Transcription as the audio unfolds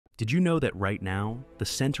Did you know that right now, the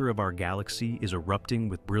center of our galaxy is erupting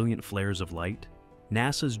with brilliant flares of light?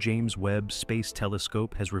 NASA's James Webb Space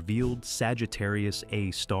Telescope has revealed Sagittarius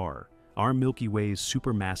A star, our Milky Way's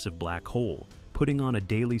supermassive black hole, putting on a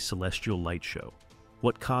daily celestial light show.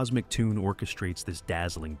 What cosmic tune orchestrates this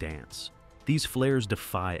dazzling dance? These flares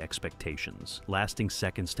defy expectations, lasting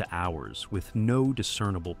seconds to hours with no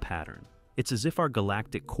discernible pattern. It's as if our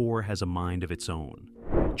galactic core has a mind of its own,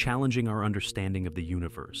 challenging our understanding of the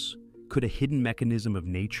universe. Could a hidden mechanism of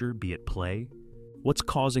nature be at play? What's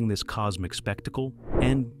causing this cosmic spectacle?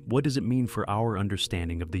 And what does it mean for our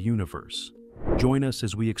understanding of the universe? Join us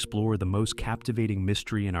as we explore the most captivating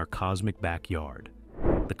mystery in our cosmic backyard,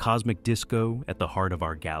 the cosmic disco at the heart of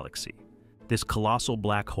our galaxy. This colossal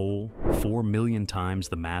black hole, 4 million times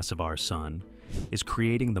the mass of our Sun, is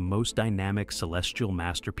creating the most dynamic celestial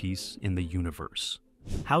masterpiece in the universe.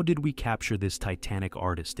 How did we capture this titanic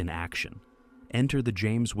artist in action? Enter the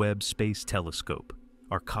James Webb Space Telescope,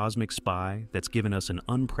 our cosmic spy that's given us an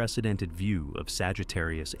unprecedented view of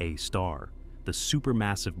Sagittarius A star, the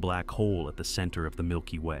supermassive black hole at the center of the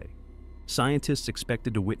Milky Way. Scientists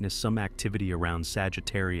expected to witness some activity around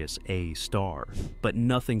Sagittarius A star, but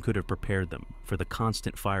nothing could have prepared them for the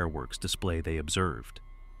constant fireworks display they observed.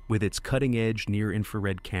 With its cutting-edge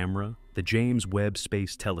near-infrared camera, the James Webb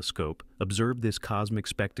Space Telescope observed this cosmic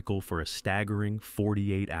spectacle for a staggering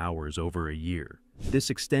 48 hours over a year. This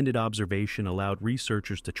extended observation allowed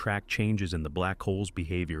researchers to track changes in the black hole's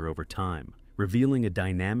behavior over time, revealing a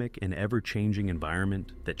dynamic and ever-changing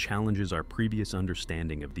environment that challenges our previous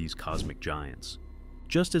understanding of these cosmic giants.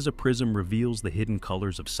 Just as a prism reveals the hidden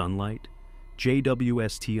colors of sunlight,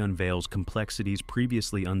 JWST unveils complexities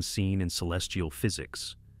previously unseen in celestial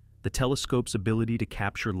physics. The telescope's ability to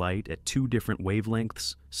capture light at 2 different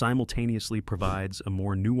wavelengths simultaneously provides a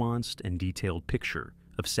more nuanced and detailed picture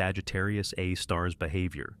of Sagittarius A star's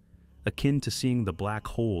behavior, akin to seeing the black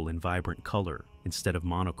hole in vibrant color instead of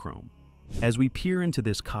monochrome. As we peer into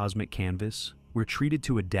this cosmic canvas, we're treated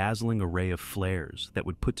to a dazzling array of flares that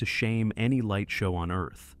would put to shame any light show on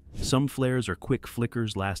Earth. Some flares are quick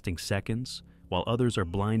flickers lasting seconds, while others are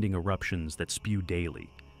blinding eruptions that spew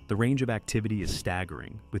daily. The range of activity is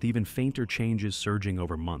staggering, with even fainter changes surging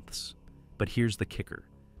over months. But here's the kicker.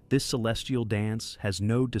 This celestial dance has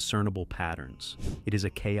no discernible patterns. It is a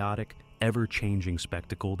chaotic, ever-changing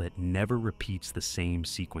spectacle that never repeats the same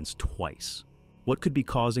sequence twice. What could be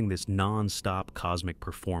causing this non-stop cosmic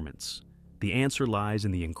performance? The answer lies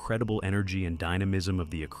in the incredible energy and dynamism of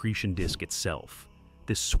the accretion disk itself.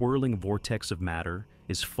 This swirling vortex of matter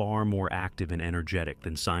is far more active and energetic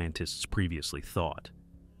than scientists previously thought.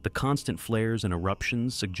 The constant flares and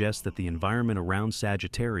eruptions suggest that the environment around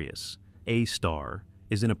Sagittarius A star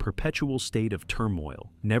is in a perpetual state of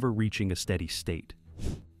turmoil, never reaching a steady state.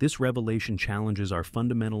 This revelation challenges our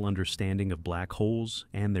fundamental understanding of black holes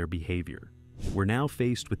and their behavior. We're now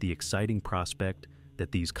faced with the exciting prospect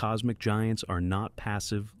that these cosmic giants are not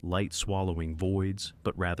passive, light-swallowing voids,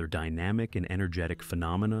 but rather dynamic and energetic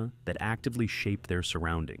phenomena that actively shape their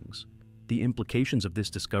surroundings. The implications of this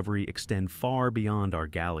discovery extend far beyond our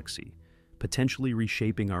galaxy, potentially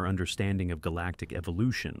reshaping our understanding of galactic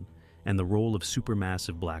evolution and the role of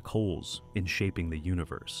supermassive black holes in shaping the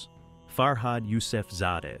universe. Farhad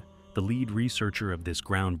Yusef-Zadeh, the lead researcher of this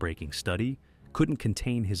groundbreaking study, couldn't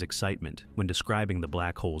contain his excitement when describing the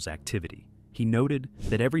black hole's activity. He noted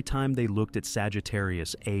that every time they looked at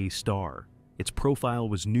Sagittarius A star, its profile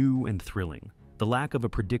was new and thrilling. The lack of a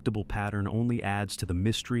predictable pattern only adds to the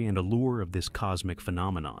mystery and allure of this cosmic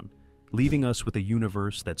phenomenon, leaving us with a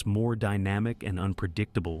universe that's more dynamic and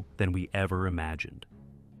unpredictable than we ever imagined.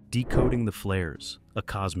 Decoding the flares, a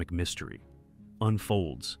cosmic mystery,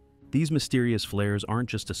 unfolds. These mysterious flares aren't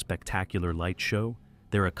just a spectacular light show,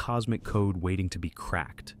 they're a cosmic code waiting to be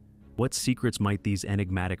cracked. What secrets might these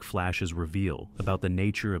enigmatic flashes reveal about the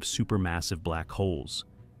nature of supermassive black holes?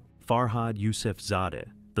 Farhad Yusef-Zadeh,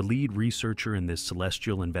 the lead researcher in this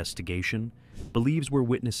celestial investigation, believes we're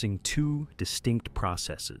witnessing 2 distinct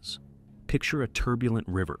processes. Picture a turbulent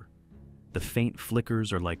river. The faint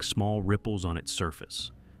flickers are like small ripples on its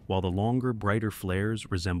surface, while the longer, brighter flares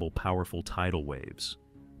resemble powerful tidal waves.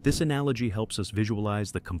 This analogy helps us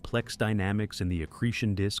visualize the complex dynamics in the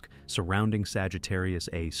accretion disk surrounding Sagittarius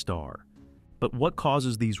A star. But what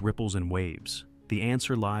causes these ripples and waves? The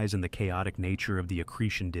answer lies in the chaotic nature of the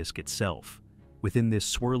accretion disk itself. Within this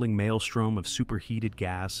swirling maelstrom of superheated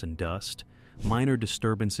gas and dust, minor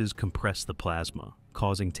disturbances compress the plasma,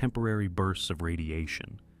 causing temporary bursts of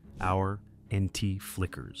radiation. Our NT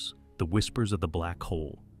flickers, the whispers of the black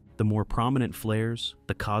hole. The more prominent flares,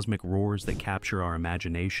 the cosmic roars that capture our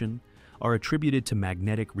imagination, are attributed to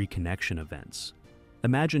magnetic reconnection events.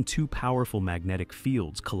 Imagine two powerful magnetic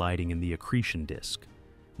fields colliding in the accretion disk.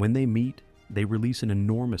 When they meet, they release an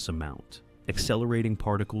enormous amount, accelerating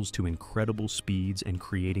particles to incredible speeds and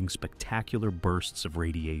creating spectacular bursts of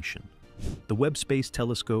radiation. The Webb Space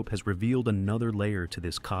Telescope has revealed another layer to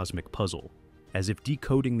this cosmic puzzle. As if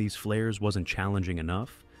decoding these flares wasn't challenging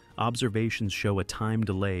enough, observations show a time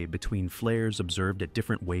delay between flares observed at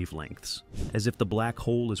different wavelengths, as if the black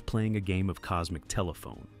hole is playing a game of cosmic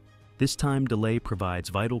telephone. This time delay provides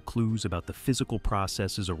vital clues about the physical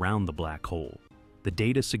processes around the black hole. The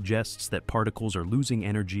data suggests that particles are losing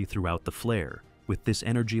energy throughout the flare, with this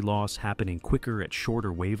energy loss happening quicker at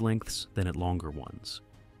shorter wavelengths than at longer ones.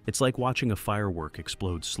 It's like watching a firework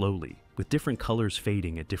explode slowly, with different colors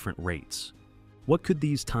fading at different rates. What could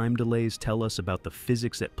these time delays tell us about the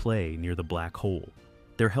physics at play near the black hole?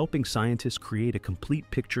 They're helping scientists create a complete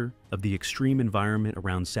picture of the extreme environment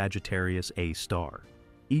around Sagittarius A star.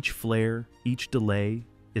 Each flare, each delay,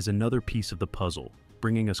 is another piece of the puzzle,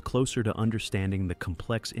 bringing us closer to understanding the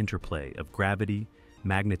complex interplay of gravity,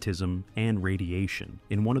 magnetism, and radiation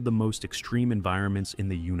in one of the most extreme environments in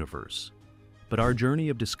the universe. But our journey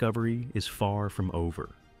of discovery is far from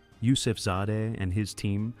over. Yusef-Zadeh and his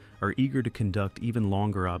team are eager to conduct even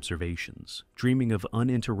longer observations, dreaming of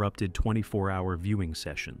uninterrupted 24-hour viewing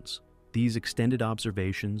sessions. These extended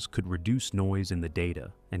observations could reduce noise in the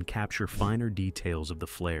data and capture finer details of the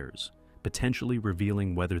flares, potentially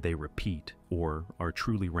revealing whether they repeat or are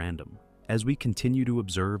truly random. As we continue to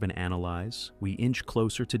observe and analyze, we inch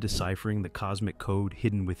closer to deciphering the cosmic code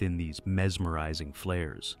hidden within these mesmerizing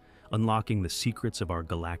flares, unlocking the secrets of our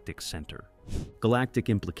galactic center. Galactic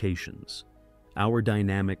implications. Our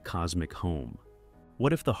dynamic cosmic home.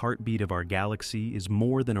 What if the heartbeat of our galaxy is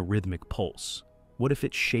more than a rhythmic pulse? What if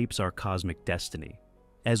it shapes our cosmic destiny?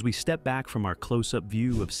 As we step back from our close-up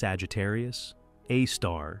view of Sagittarius A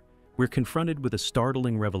star, we're confronted with a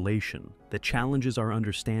startling revelation that challenges our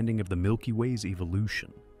understanding of the Milky Way's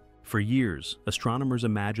evolution. For years, astronomers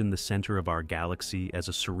imagined the center of our galaxy as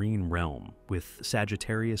a serene realm, with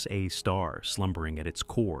Sagittarius A star slumbering at its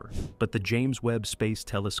core. But the James Webb Space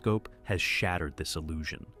Telescope has shattered this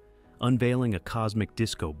illusion, unveiling a cosmic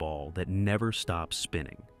disco ball that never stops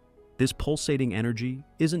spinning. This pulsating energy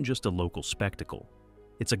isn't just a local spectacle.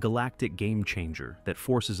 It's a galactic game-changer that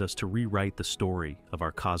forces us to rewrite the story of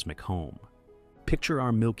our cosmic home. Picture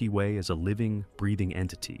our Milky Way as a living, breathing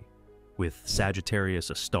entity, with Sagittarius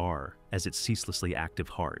a star as its ceaselessly active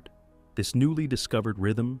heart. This newly discovered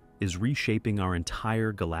rhythm is reshaping our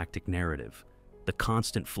entire galactic narrative. The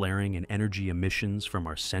constant flaring and energy emissions from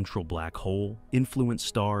our central black hole influence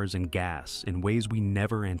stars and gas in ways we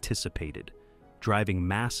never anticipated, driving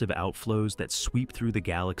massive outflows that sweep through the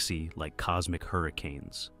galaxy like cosmic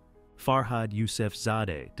hurricanes. Farhad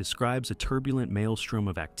Yusef-Zadeh describes a turbulent maelstrom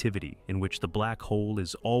of activity in which the black hole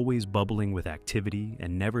is always bubbling with activity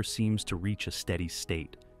and never seems to reach a steady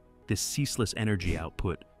state. This ceaseless energy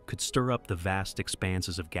output could stir up the vast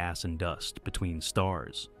expanses of gas and dust between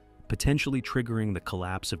stars, potentially triggering the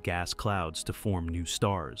collapse of gas clouds to form new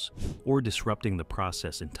stars, or disrupting the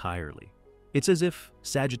process entirely. It's as if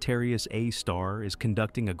Sagittarius A star is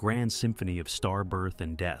conducting a grand symphony of star birth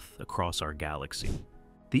and death across our galaxy.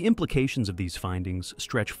 The implications of these findings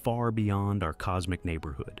stretch far beyond our cosmic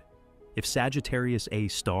neighborhood. If Sagittarius A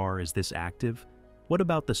star is this active, what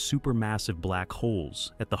about the supermassive black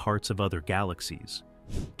holes at the hearts of other galaxies?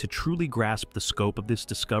 To truly grasp the scope of this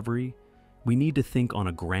discovery, we need to think on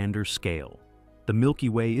a grander scale. The Milky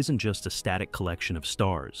Way isn't just a static collection of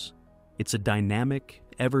stars. It's a dynamic,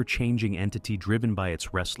 ever-changing entity driven by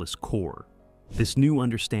its restless core. This new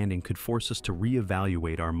understanding could force us to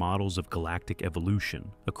reevaluate our models of galactic evolution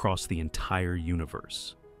across the entire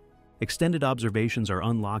universe. Extended observations are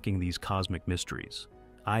unlocking these cosmic mysteries.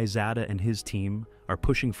 Zadeh and his team are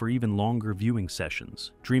pushing for even longer viewing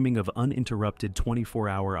sessions, dreaming of uninterrupted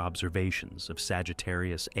 24-hour observations of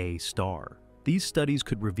Sagittarius A star. These studies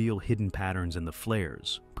could reveal hidden patterns in the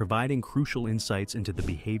flares, providing crucial insights into the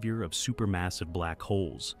behavior of supermassive black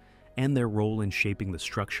holes and their role in shaping the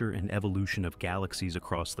structure and evolution of galaxies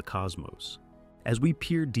across the cosmos. As we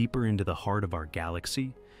peer deeper into the heart of our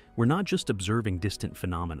galaxy, we're not just observing distant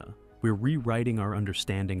phenomena, we're rewriting our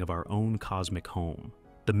understanding of our own cosmic home.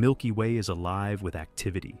 The Milky Way is alive with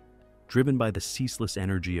activity, driven by the ceaseless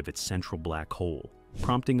energy of its central black hole,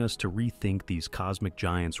 prompting us to rethink these cosmic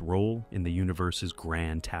giants' role in the universe's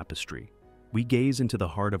grand tapestry. We gaze into the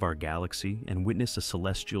heart of our galaxy and witness a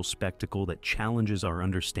celestial spectacle that challenges our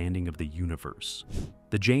understanding of the universe.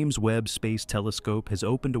 The James Webb Space Telescope has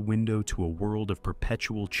opened a window to a world of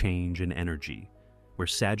perpetual change and energy, where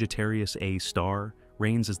Sagittarius A star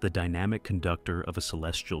reigns as the dynamic conductor of a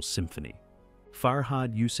celestial symphony.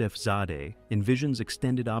 Farhad Yusef-Zadeh envisions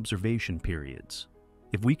extended observation periods.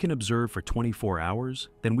 If we can observe for 24 hours,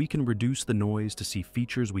 then we can reduce the noise to see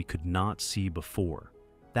features we could not see before.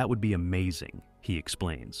 That would be amazing, he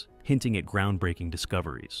explains, hinting at groundbreaking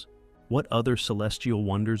discoveries. What other celestial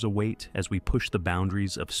wonders await as we push the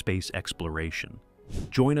boundaries of space exploration?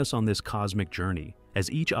 Join us on this cosmic journey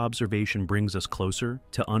as each observation brings us closer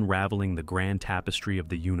to unraveling the grand tapestry of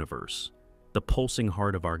the universe. The pulsing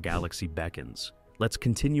heart of our galaxy beckons. Let's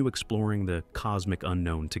continue exploring the cosmic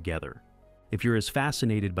unknown together. If you're as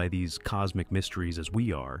fascinated by these cosmic mysteries as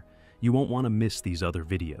we are, you won't want to miss these other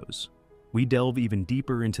videos. We delve even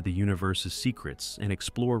deeper into the universe's secrets and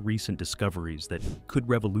explore recent discoveries that could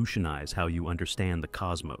revolutionize how you understand the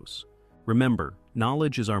cosmos. Remember,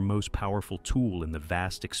 knowledge is our most powerful tool in the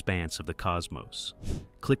vast expanse of the cosmos.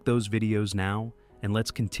 Click those videos now, and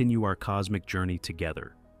let's continue our cosmic journey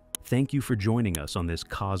together. Thank you for joining us on this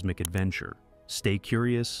cosmic adventure. Stay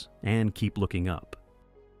curious and keep looking up.